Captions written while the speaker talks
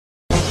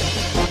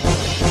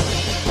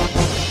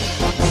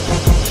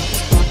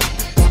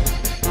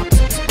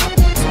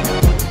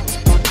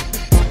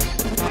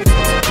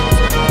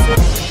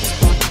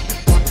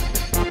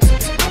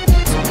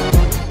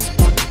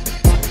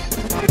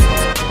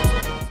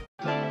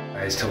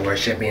guys to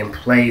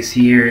ChampionPlayz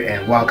here,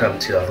 and welcome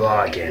to a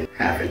vlog. And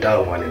I haven't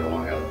done one in a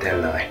while,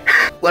 didn't I?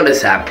 What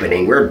is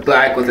happening? We're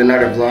back with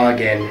another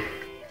vlog, and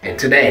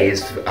today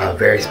is a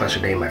very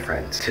special day, my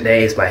friends.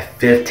 Today is my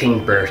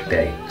 15th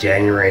birthday,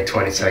 January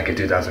 22nd,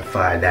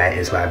 2005. That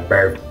is my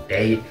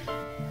birthday,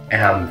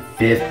 and I'm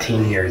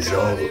 15 years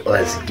old.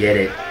 Let's get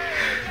it.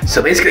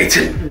 So basically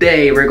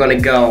today we're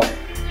gonna go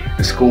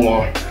to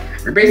school.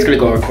 We're basically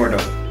gonna record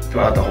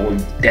throughout the whole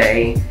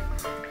day,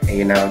 and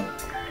you know,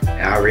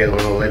 I really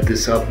want to live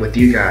this up with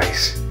you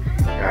guys.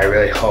 And I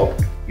really hope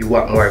you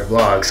want more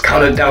vlogs.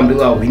 Comment down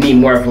below. We need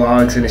more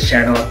vlogs in this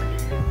channel,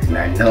 and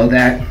I know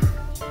that.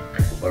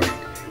 But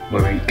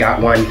we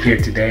got one here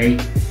today.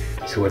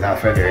 So without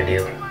further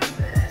ado,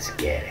 let's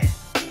get it.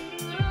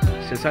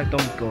 Since I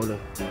don't go to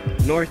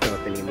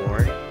Northrop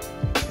anymore,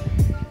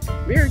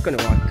 we're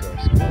gonna walk to our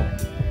school.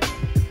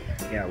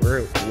 Yeah,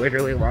 we're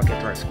literally walking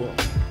to our school,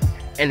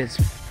 and it's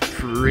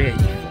pretty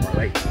far.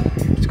 Like,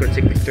 it's gonna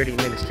take me 30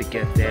 minutes to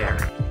get there.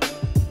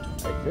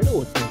 I said it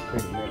would take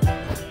 30 minutes.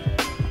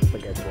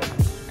 But guess what?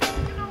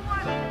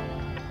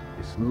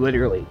 It's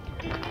literally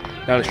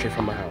down the street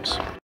from my house.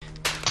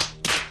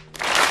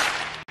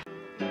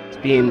 It's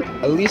being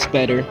at least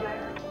better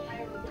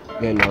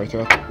than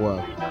Northrop.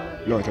 Well,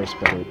 Northrop's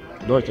better.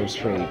 Northrop's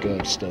pretty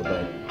good still,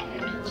 but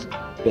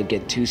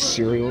get 2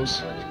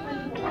 cereals.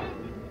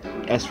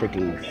 That's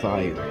freaking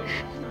fire.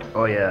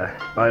 Oh yeah,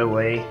 by the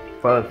way,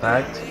 fun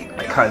fact,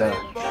 I kinda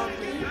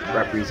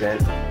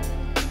represent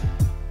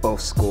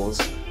both schools.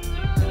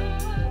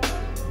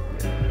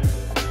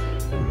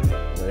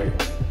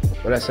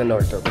 Well, that's a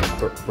Northrop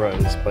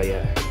runs, but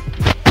yeah,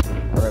 I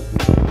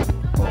represent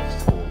both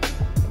schools.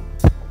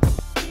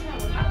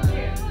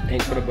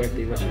 Thanks for the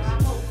birthday wishes.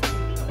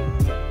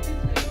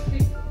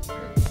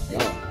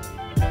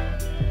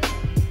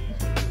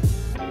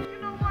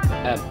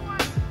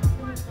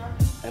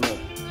 Emma.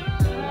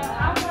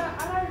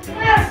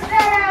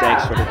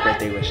 Thanks for the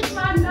birthday wishes.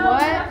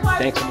 What?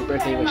 Thanks for the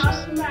birthday wishes.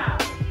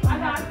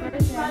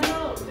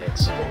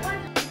 Thanks.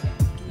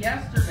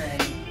 Yesterday.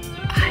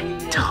 I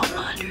don't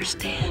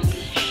understand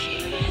this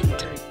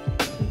shit.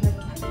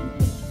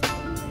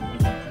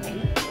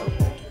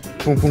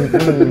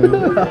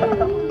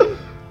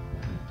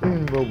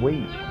 But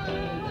wait.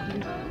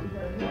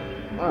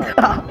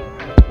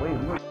 Wait.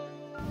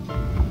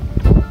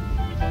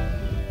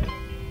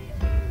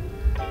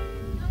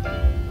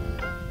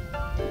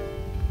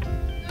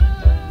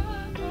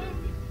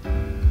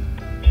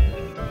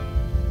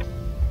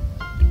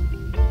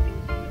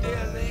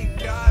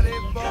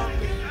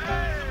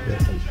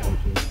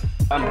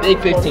 I'm big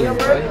 15,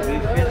 right?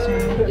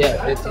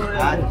 Yeah, 15.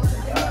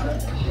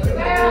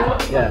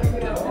 Yeah.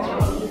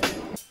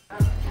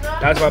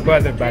 That's my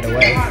brother, by the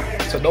way.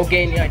 So don't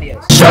get any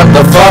ideas. Shut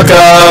the fuck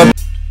up!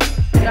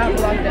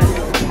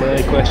 May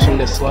I question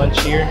this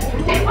lunch here?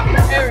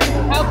 Eric,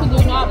 how could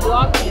you not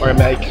block me? Or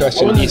may I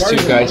question these 2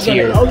 guys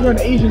here? I was going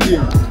to Asian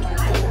game.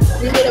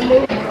 We need to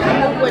move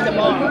with the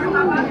ball.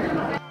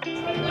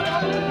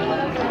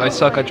 I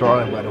suck at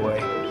drawing, by the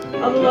way.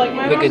 Like,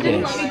 my Look at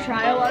didn't this. let me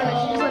try a lot of it. She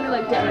just let me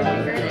like get my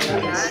finger and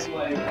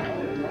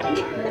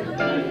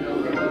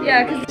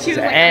yeah, because she was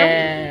like,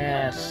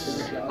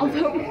 Ass.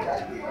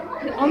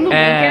 on the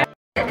weekend.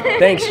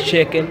 Thanks,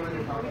 chicken.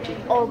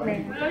 Old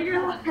man. So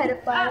you're a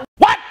pedophile.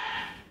 What?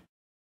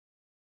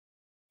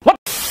 What?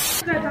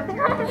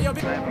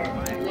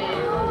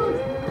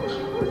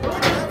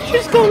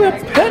 She's calling me a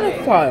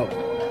pedophile.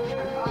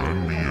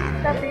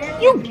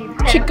 You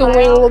chicken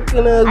wing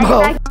looking at.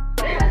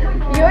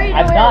 You already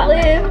know where I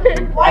live.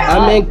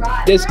 I'm in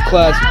this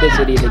class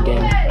visiting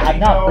again. I'm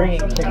not bringing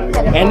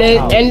chicken. And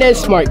then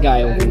smart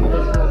guy over here.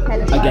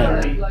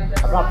 Again.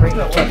 I'm not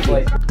bringing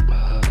chicken.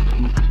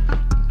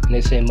 And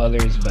they say mother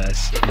is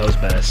best, knows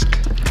best.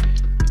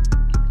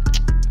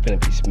 Gonna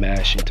be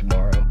smashing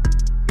tomorrow.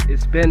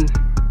 It's been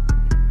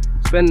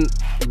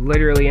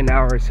literally an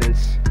hour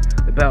since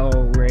the bell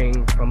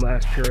rang from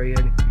last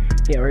period.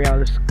 Yeah, we're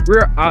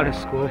out of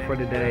school for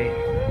the day.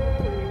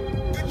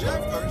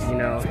 You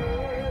know,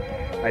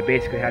 I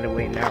basically had to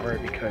wait an hour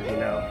because, you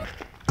know,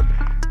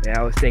 yeah,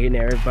 I was thanking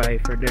everybody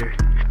for their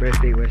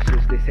birthday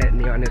wishes they sent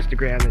me on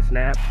Instagram and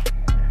Snap.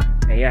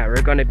 And yeah,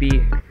 we're gonna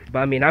be, but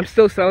I mean, I'm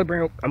still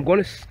celebrating. I'm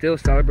gonna still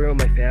celebrate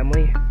with my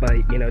family, but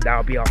you know,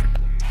 that'll be off.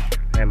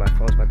 And my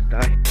phone's about to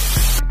die.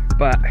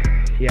 But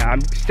yeah,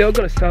 I'm still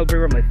gonna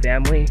celebrate with my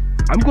family.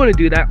 I'm gonna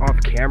do that off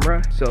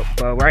camera. So,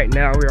 but right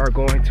now we are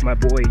going to my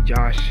boy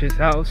Josh's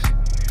house.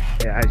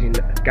 Yeah, as you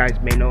guys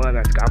may know him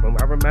as Goblin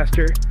Rubber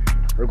Master.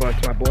 We're going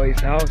to my boy's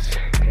house,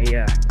 and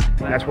yeah,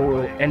 that's where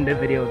we'll end the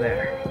video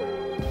there.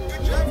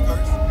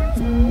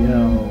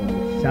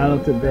 Yo, shout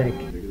out to Beck.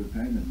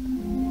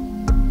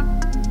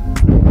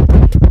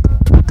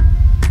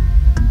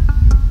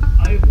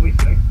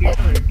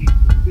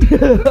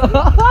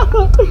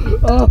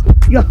 Oh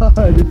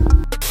god.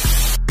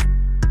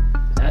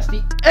 That's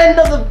the end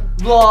of the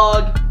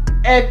vlog.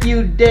 If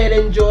you did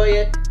enjoy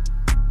it,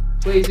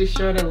 please be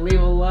sure to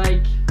leave a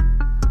like.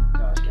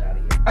 Josh, get out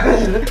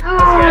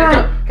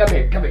of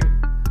here. Come here.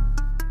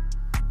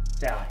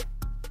 Sally.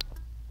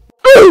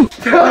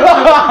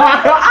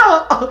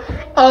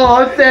 Oh,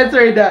 I'm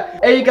censoring that.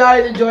 Hey, you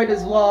guys enjoyed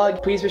this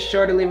vlog. Please be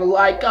sure to leave a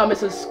like, comment,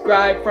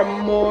 subscribe for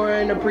more.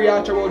 And the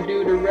pre-outro will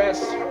do the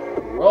rest.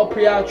 Roll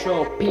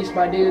pre-outro. Peace,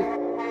 my dude.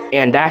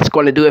 And that's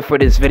going to do it for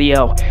this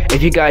video.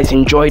 If you guys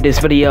enjoyed this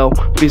video,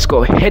 please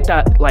go hit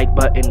that like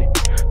button,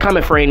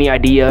 comment for any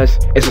ideas,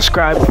 and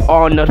subscribe with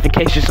all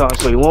notifications on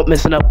so you won't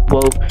miss an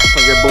upload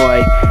from your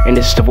boy. And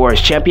this is the voice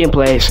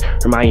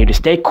ChampionPlayz, reminding you to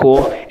stay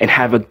cool and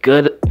have a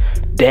good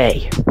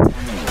day.